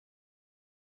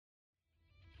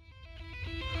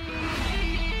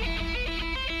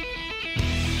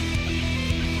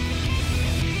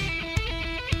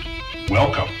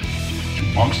Welcome to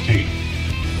Monk's Take.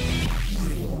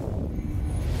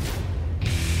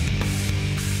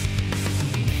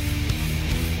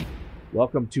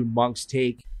 Welcome to Monk's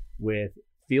Take with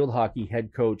field hockey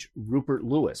head coach Rupert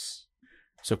Lewis.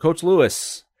 So Coach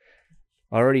Lewis,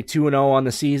 already 2-0 on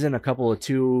the season, a couple of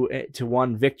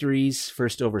 2-1 victories,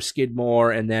 first over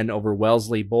Skidmore and then over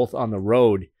Wellesley, both on the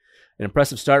road. An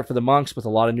impressive start for the Monks with a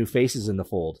lot of new faces in the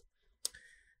fold.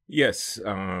 Yes,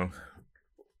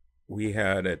 we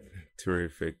had a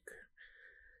terrific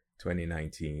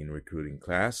 2019 recruiting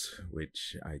class,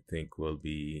 which I think will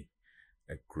be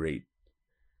a great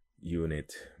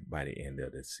unit by the end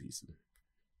of the season.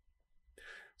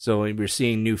 So we're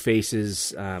seeing new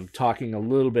faces, talking a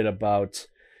little bit about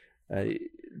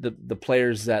the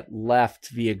players that left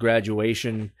via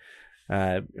graduation.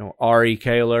 Ari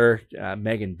Kaler,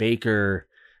 Megan Baker,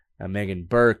 Megan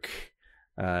Burke,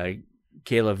 Kayla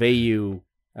Vayu.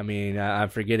 I mean, I'm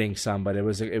forgetting some, but it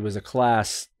was a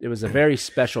class. It was a very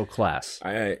special class.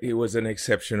 It was an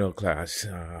exceptional class.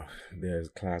 There's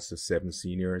a class of 7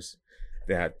 seniors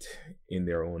that, in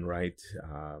their own right,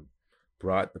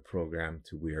 brought the program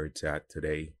to where it's at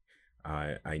today.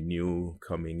 I knew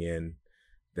coming in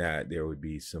that there would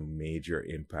be some major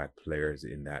impact players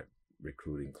in that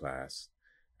recruiting class.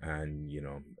 And,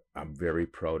 I'm very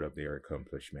proud of their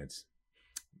accomplishments.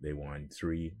 They won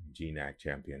 3 GNAC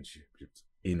championships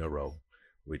in a row,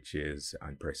 which is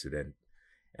unprecedented.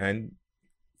 And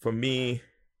for me,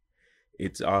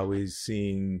 it's always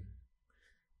seeing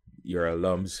your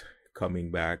alums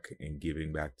coming back and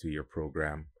giving back to your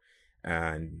program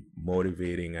and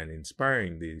motivating and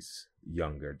inspiring this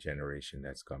younger generation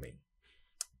that's coming.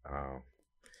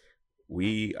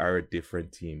 We are a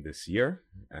different team this year,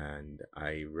 and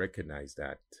I recognize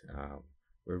that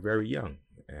we're very young.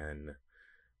 And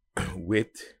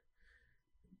with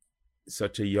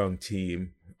such a young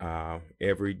team,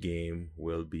 every game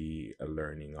will be a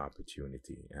learning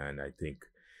opportunity. And I think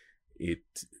it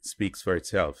speaks for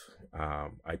itself.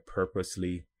 I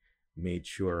purposely made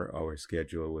sure our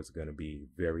schedule was going to be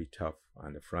very tough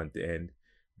on the front end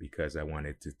because I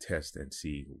wanted to test and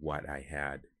see what I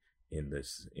had in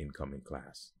this incoming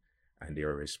class. And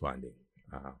they're responding.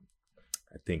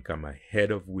 I think I'm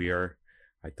ahead of where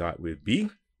I thought we'd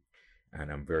be. And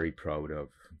I'm very proud of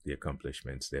the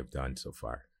accomplishments they've done so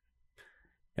far.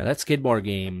 Now, that Skidmore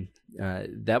game,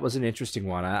 that was an interesting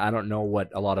one. I don't know what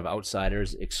a lot of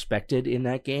outsiders expected in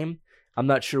that game. I'm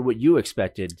not sure what you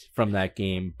expected from that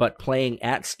game, but playing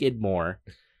at Skidmore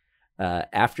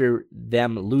after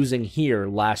them losing here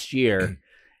last year,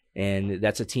 and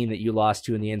that's a team that you lost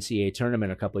to in the NCAA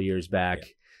tournament a couple of years back.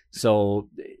 Yeah. So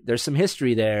there's some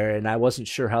history there, and I wasn't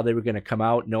sure how they were going to come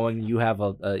out knowing you have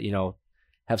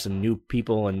have some new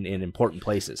people in important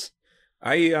places.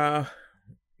 I'll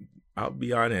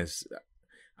be honest.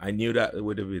 I knew that it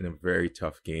would have been a very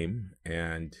tough game.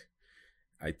 And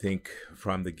I think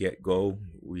from the get-go,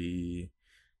 we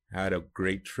had a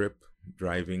great trip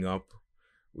driving up.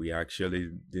 We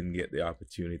actually didn't get the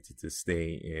opportunity to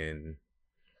stay in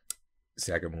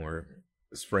Sagamore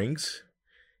Springs,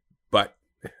 but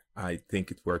I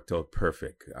think it worked out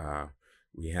perfect.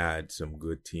 We had some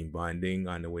good team bonding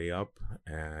on the way up,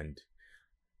 and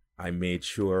I made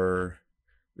sure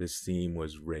this team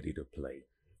was ready to play.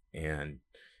 And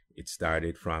it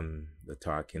started from the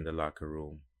talk in the locker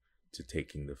room to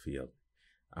taking the field.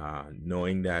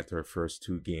 Knowing that our first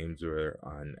 2 games were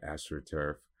on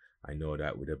AstroTurf, I know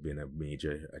that would have been a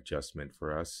major adjustment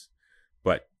for us.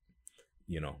 But,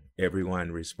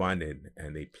 everyone responded,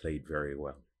 and they played very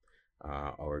well.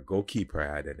 Our goalkeeper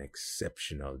had an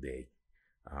exceptional day.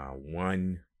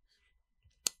 One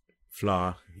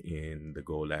flaw in the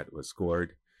goal that was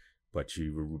scored, but she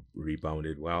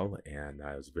rebounded well, and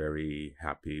I was very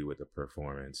happy with the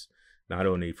performance, not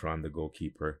only from the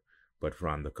goalkeeper, but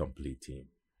from the complete team.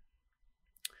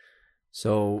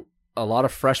 So a lot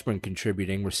of freshmen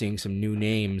contributing. We're seeing some new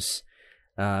names,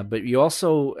 but you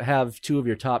also have 2 of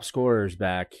your top scorers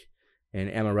back, in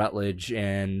Emma Rutledge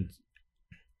and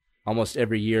almost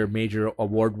every year major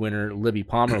award winner Libby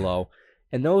Pomerleau.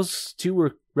 And those 2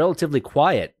 were relatively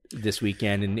quiet this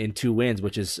weekend in 2 wins,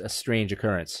 which is a strange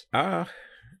occurrence. I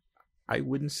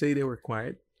wouldn't say they were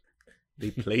quiet.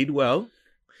 They played well,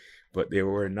 but they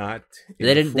were not.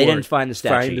 They didn't find the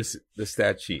stat sheet. The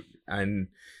stat sheet. And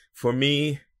for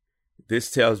me, this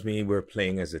tells me we're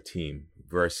playing as a team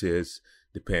versus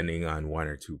depending on 1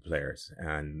 or 2 players.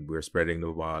 And we're spreading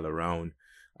the ball around.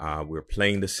 We're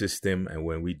playing the system, and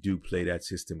when we do play that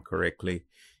system correctly,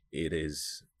 it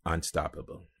is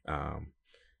unstoppable.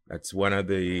 That's one of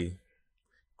the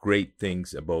great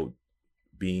things about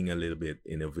being a little bit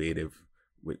innovative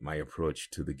with my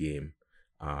approach to the game.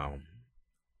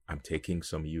 I'm taking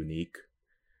some unique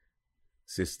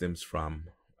systems from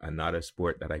another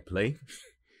sport that I play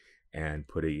and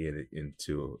putting it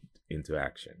into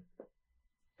action.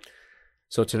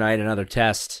 So tonight, another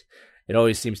test. It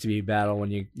always seems to be a battle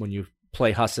when you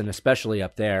play Husson, especially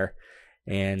up there,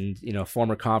 and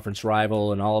former conference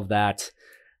rival and all of that.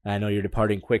 I know you're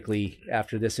departing quickly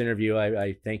after this interview.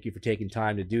 I thank you for taking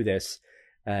time to do this.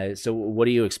 So what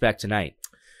do you expect tonight?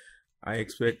 I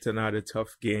expect another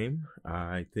tough game.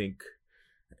 I think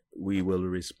we will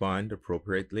respond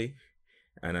appropriately.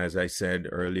 And as I said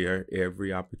earlier,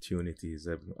 every opportunity is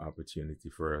an opportunity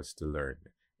for us to learn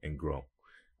and grow.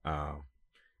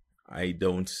 I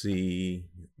don't see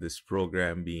this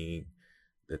program being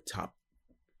the top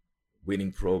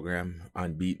winning program,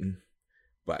 unbeaten,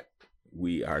 but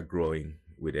we are growing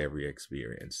with every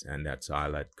experience, and that's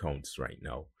all that counts right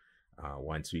now.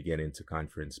 Once we get into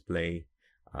conference play,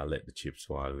 I'll let the chips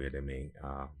fall where they may.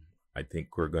 I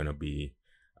think we're going to be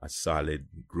a solid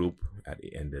group at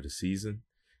the end of the season,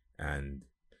 and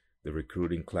the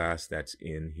recruiting class that's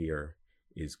in here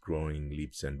is growing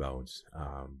leaps and bounds.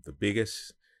 The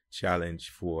biggest challenge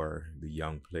for the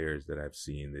young players that I've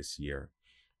seen this year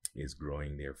is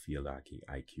growing their field hockey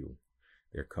IQ.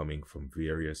 They're coming from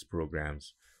various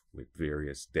programs with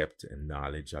various depth and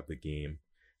knowledge of the game,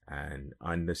 and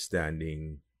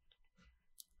understanding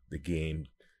the game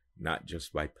not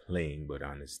just by playing, but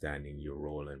understanding your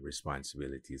role and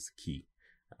responsibility is key.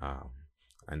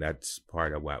 And that's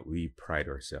part of what we pride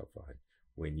ourselves on.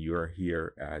 When you're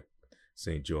here at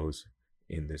St. Joe's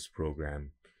in this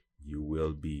program, you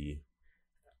will be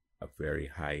a very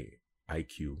high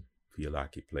IQ field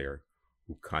hockey player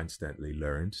who constantly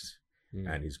learns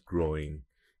and is growing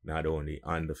not only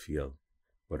on the field,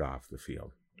 but off the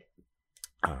field.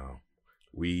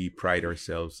 We pride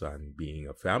ourselves on being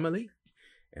a family,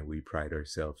 and we pride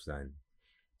ourselves on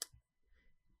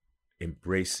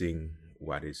embracing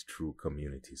what is true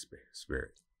community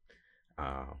spirit.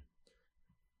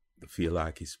 The field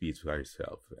hockey speaks for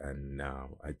itself, and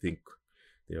I think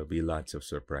there'll be lots of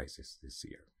surprises this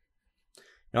year.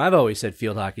 Now, I've always said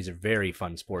field hockey is a very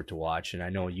fun sport to watch, and I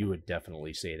know you would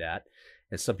definitely say that.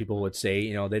 And some people would say,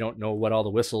 they don't know what all the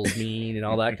whistles mean and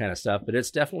all that kind of stuff, but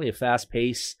it's definitely a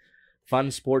fast-paced,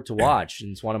 fun sport to watch,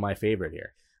 and it's one of my favorite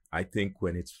here. I think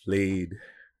when it's played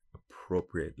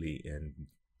appropriately and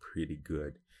pretty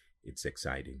good, it's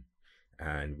exciting.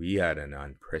 And we had an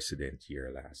unprecedented year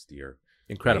last year.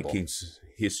 Incredible. Making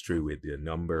history with the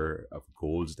number of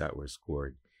goals that were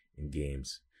scored in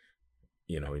games.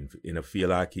 In a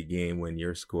field hockey game, when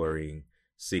you're scoring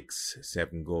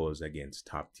 6-7 goals against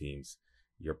top teams,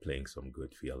 you're playing some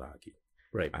good field hockey.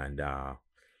 Right. And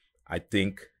I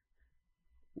think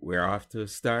we're off to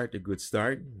a good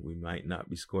start. We might not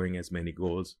be scoring as many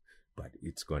goals, but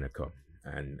it's going to come.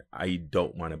 And I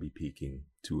don't want to be peaking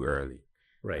too early.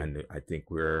 Right. And I think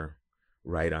we're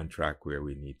right on track where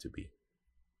we need to be.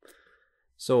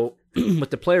 So with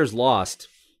the players lost,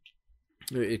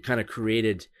 it kind of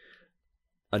created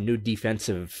a new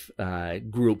defensive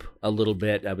group a little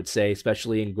bit, I would say,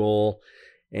 especially in goal.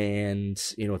 And,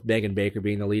 with Megan Baker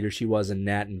being the leader, she was in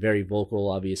net and very vocal,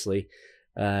 obviously.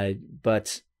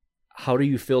 But how do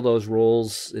you fill those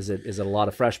roles? Is it a lot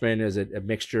of freshmen? Is it a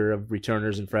mixture of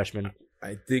returners and freshmen?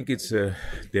 I think it's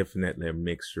definitely a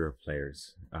mixture of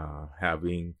players.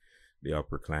 Having the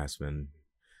upperclassmen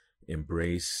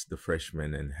embrace the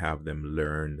freshmen and have them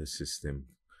learn the system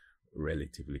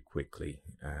relatively quickly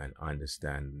and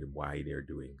understand why they're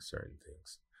doing certain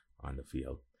things on the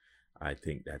field. I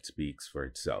think that speaks for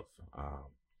itself.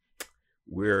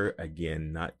 We're,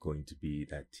 again, not going to be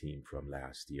that team from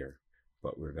last year,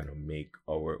 but we're going to make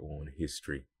our own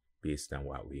history based on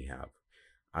what we have.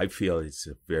 I feel it's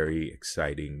a very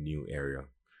exciting new area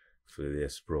for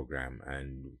this program,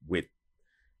 and with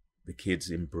the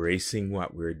kids embracing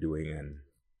what we're doing and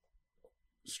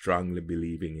strongly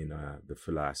believing in the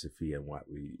philosophy and what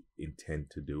we intend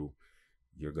to do,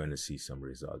 you're going to see some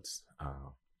results.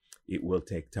 It will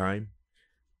take time,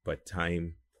 but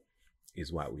time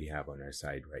is what we have on our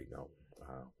side right now.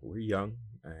 We're young,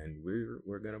 and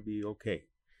we're going to be okay.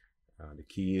 The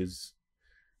key is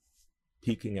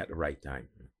peaking at the right time.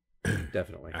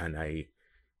 Definitely. And I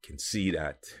can see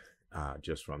that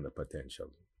just from the potential.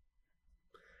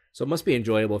 So it must be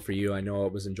enjoyable for you. I know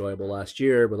it was enjoyable last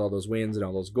year with all those wins and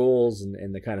all those goals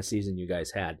and the kind of season you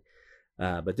guys had.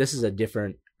 But this is a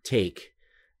different take.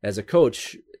 As a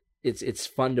coach, it's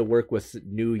fun to work with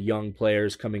new young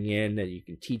players coming in, and you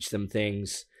can teach them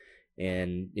things.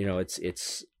 And,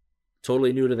 it's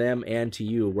totally new to them and to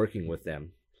you working with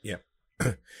them. Yeah.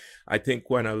 I think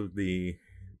one of the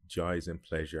joys and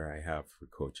pleasure I have for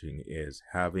coaching is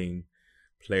having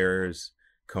players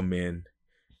come in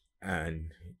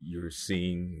and you're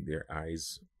seeing their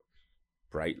eyes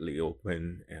brightly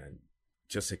open and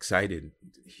just excited,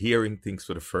 hearing things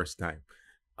for the first time.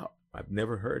 Oh, I've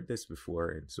never heard this before,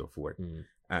 and so forth.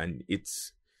 And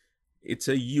it's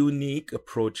a unique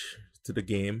approach to the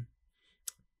game,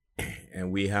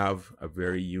 and we have a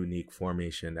very unique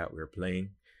formation that we're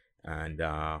playing, and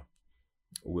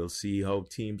we'll see how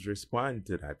teams respond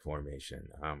to that formation.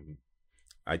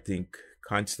 I think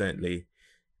constantly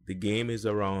the game is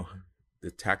around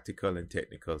the tactical and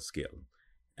technical skill,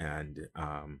 and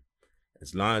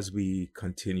as long as we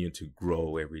continue to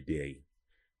grow every day,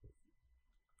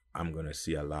 I'm going to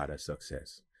see a lot of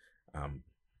success.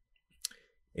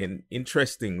 And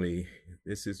interestingly,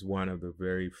 this is one of the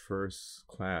very first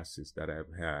classes that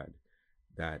I've had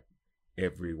that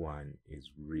everyone is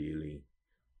really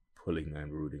pulling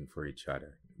and rooting for each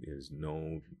other. There's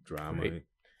no drama, right.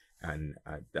 And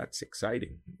that's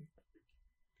exciting.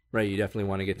 Right, you definitely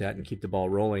want to get that and keep the ball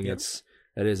rolling. Yep.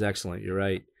 That is excellent. You're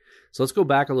right. So let's go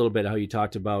back a little bit. How you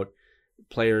talked about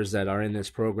players that are in this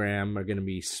program are going to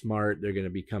be smart. They're going to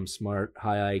become smart,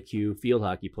 high IQ field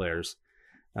hockey players.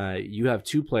 You have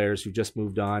two players who just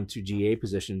moved on to GA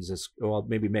positions. Well,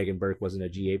 maybe Megan Burke wasn't a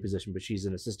GA position, but she's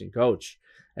an assistant coach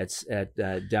at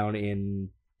down in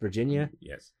Virginia.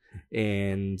 Yes.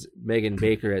 And Megan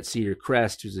Baker at Cedar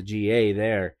Crest, who's a GA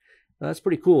there. That's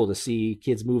pretty cool to see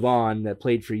kids move on that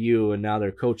played for you and now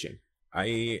they're coaching.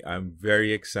 I'm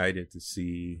very excited to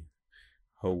see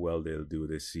how well they'll do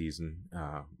this season.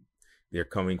 They're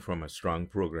coming from a strong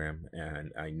program,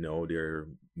 and I know they're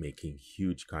making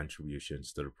huge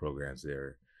contributions to the programs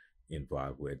they're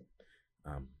involved with.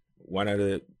 One of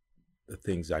the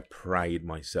things I pride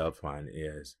myself on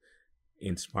is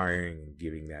inspiring and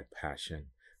giving that passion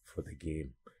for the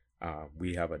game.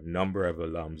 We have a number of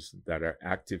alums that are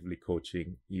actively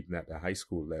coaching, even at the high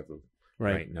school level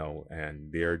right now,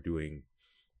 and they're doing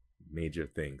major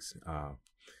things.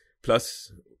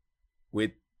 Plus,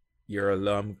 with your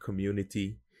alum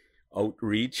community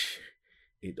outreach,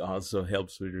 it also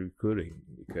helps with recruiting,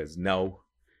 because now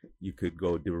you could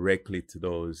go directly to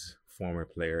those former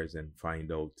players and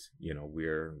find out,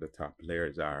 where the top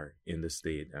players are in the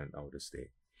state and out of state.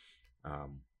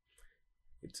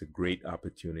 It's a great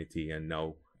opportunity, and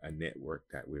now a network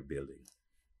that we're building.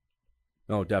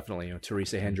 Oh, definitely.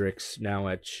 Teresa Hendricks now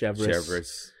at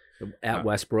Chevrolet. At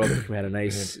Westbrook, we had a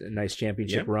nice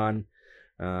championship run,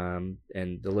 and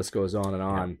the list goes on and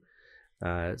on.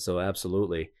 Yeah. So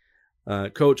absolutely,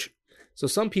 Coach. So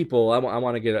some people, I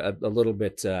want to get a little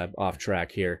bit off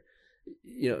track here.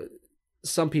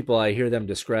 Some people, I hear them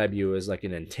describe you as like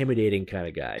an intimidating kind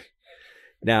of guy.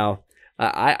 Now,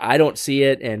 I don't see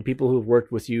it, and people who've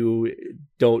worked with you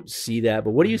don't see that.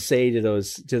 But what do you say to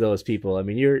those people? I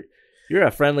mean, you're a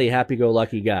friendly,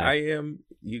 happy-go-lucky guy. I am.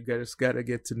 You guys gotta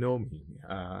get to know me.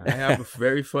 I have a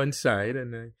very fun side,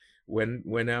 and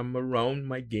when I'm around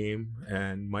my game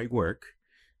and my work,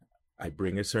 I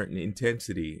bring a certain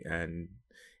intensity, and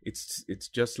it's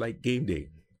just like game day.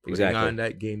 Putting on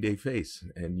that game day face,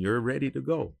 and you're ready to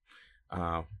go.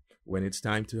 When it's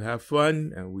time to have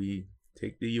fun, and we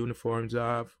take the uniforms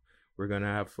off, we're gonna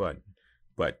have fun.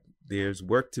 But there's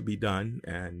work to be done,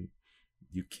 and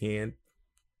you can't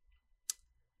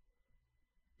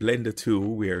blend the two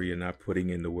where you're not putting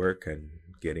in the work and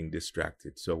getting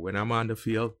distracted. So when I'm on the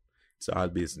field, it's all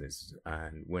business.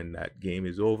 And when that game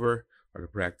is over or the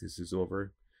practice is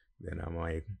over, then I'm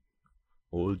my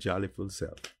old jolly full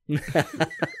self.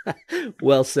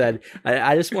 Well said.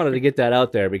 I just wanted to get that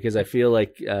out there because I feel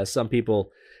like some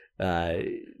people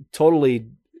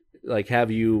totally like have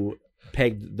you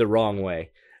pegged the wrong way.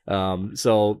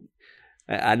 So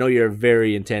I know you're a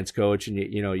very intense coach, and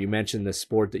you mentioned the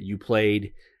sport that you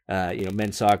played.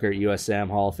 Men's soccer at USM,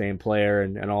 Hall of Fame player,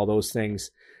 and all those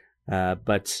things.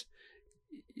 But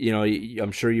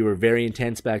I'm sure you were very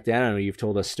intense back then. I know you've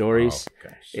told us stories,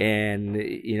 and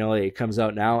it comes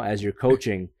out now as you're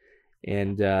coaching,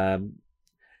 and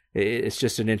it's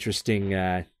just an interesting,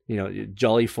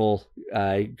 jollyful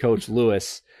Coach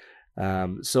Lewis.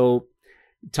 So,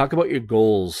 talk about your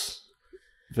goals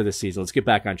for the season. Let's get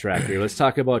back on track here. Let's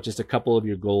talk about just a couple of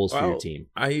your goals for your team.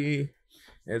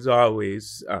 As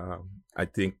always, I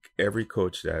think every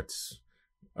coach that's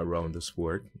around the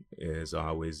sport is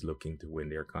always looking to win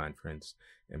their conference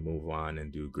and move on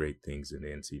and do great things in the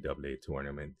NCAA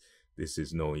tournament. This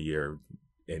is no year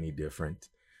any different.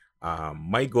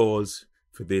 My goals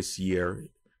for this year,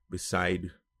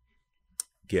 beside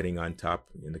getting on top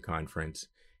in the conference,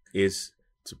 is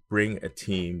to bring a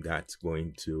team that's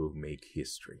going to make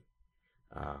history.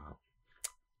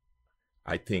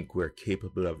 I think we're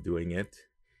capable of doing it.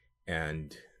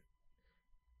 And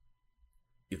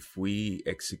if we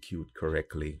execute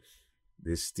correctly,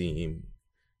 this team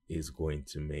is going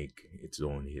to make its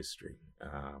own history.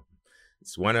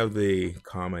 It's one of the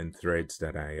common threads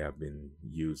that I have been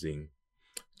using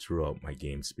throughout my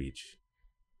game speech.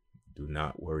 Do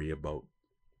not worry about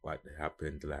what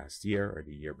happened last year or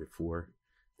the year before.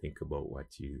 Think about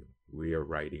we are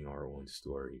writing our own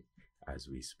story as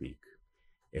we speak.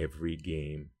 Every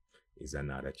game is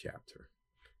another chapter.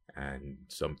 And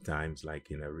sometimes,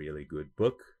 like in a really good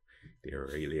book, there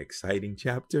are really exciting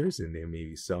chapters, and there may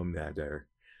be some that are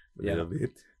a little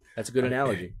bit. That's a good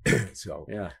analogy. So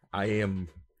yeah, I am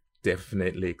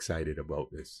definitely excited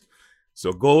about this.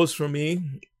 So goals for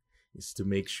me is to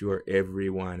make sure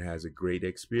everyone has a great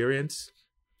experience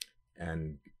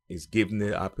and is given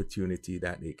the opportunity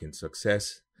that they can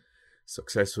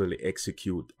successfully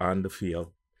execute on the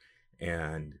field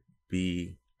and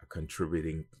be a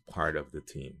contributing part of the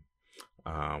team.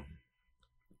 I'll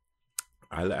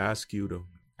ask you to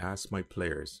ask my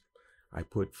players. I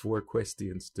put 4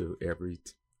 questions to every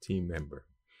team member,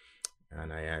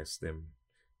 and I ask them,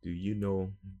 do you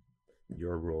know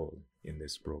your role in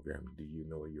this program? Do you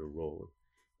know your role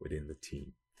within the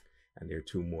team? And there are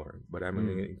 2 more, but I'm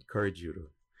going to encourage you to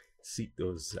seek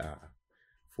those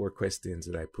 4 questions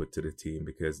that I put to the team,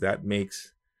 because that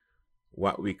makes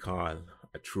what we call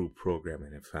a true program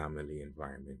and a family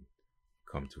environment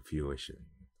come to fruition.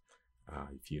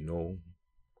 If you know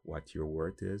what your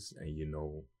worth is and you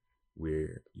know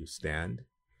where you stand,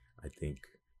 I think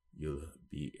you'll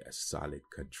be a solid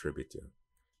contributor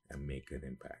and make an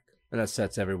impact. And that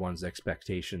sets everyone's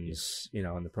expectations,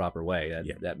 in the proper way.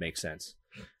 That makes sense.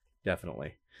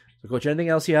 Definitely. So, Coach, anything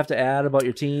else you have to add about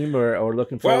your team or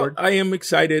looking forward? Well, I am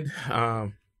excited.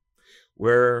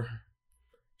 We're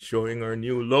showing our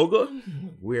new logo,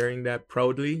 wearing that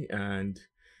proudly, and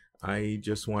I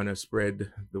just want to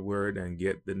spread the word and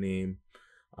get the name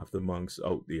of the Monks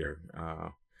out there.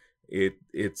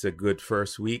 It's a good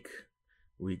first week.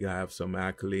 We have some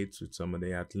accolades with some of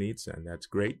the athletes, and that's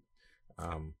great.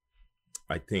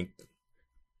 I think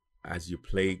as you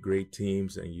play great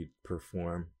teams and you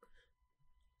perform,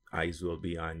 eyes will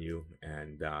be on you,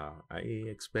 and I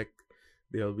expect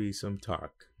there'll be some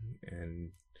talk.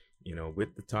 And,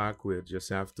 with the talk, we'll just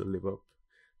have to live up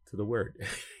to the word.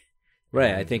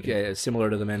 Right. I think similar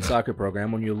to the men's soccer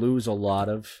program, when you lose a lot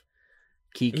of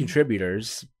key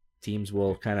contributors, teams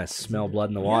will kind of smell blood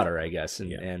in the water, I guess.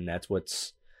 And that's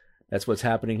what's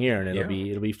happening here. And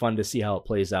it'll be fun to see how it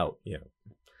plays out. Yeah.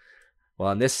 Well,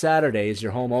 and this Saturday is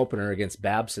your home opener against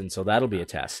Babson, so that'll be a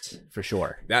test for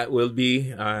sure. That will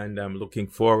be, and I'm looking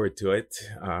forward to it.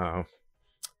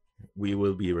 We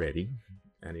will be ready,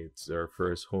 and it's our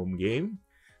first home game,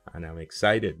 and I'm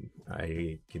excited.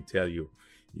 I can tell you,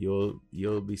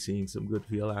 you'll be seeing some good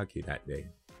field hockey that day.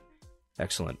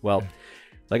 Excellent. Well,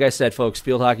 like I said, folks,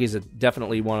 field hockey is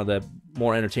definitely one of the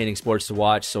more entertaining sports to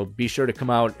watch, so be sure to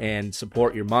come out and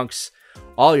support your Monks,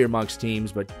 all your Monks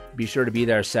teams, but be sure to be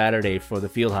there Saturday for the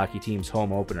field hockey team's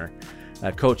home opener.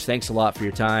 Coach, thanks a lot for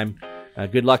your time.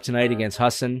 Good luck tonight against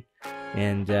Husson,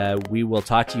 and we will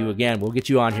talk to you again. We'll get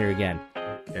you on here again.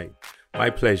 Okay. My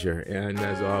pleasure, and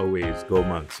as always, go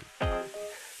Monks. All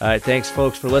right, thanks,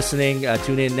 folks, for listening.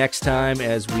 Tune in next time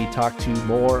as we talk to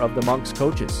more of the Monks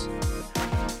coaches.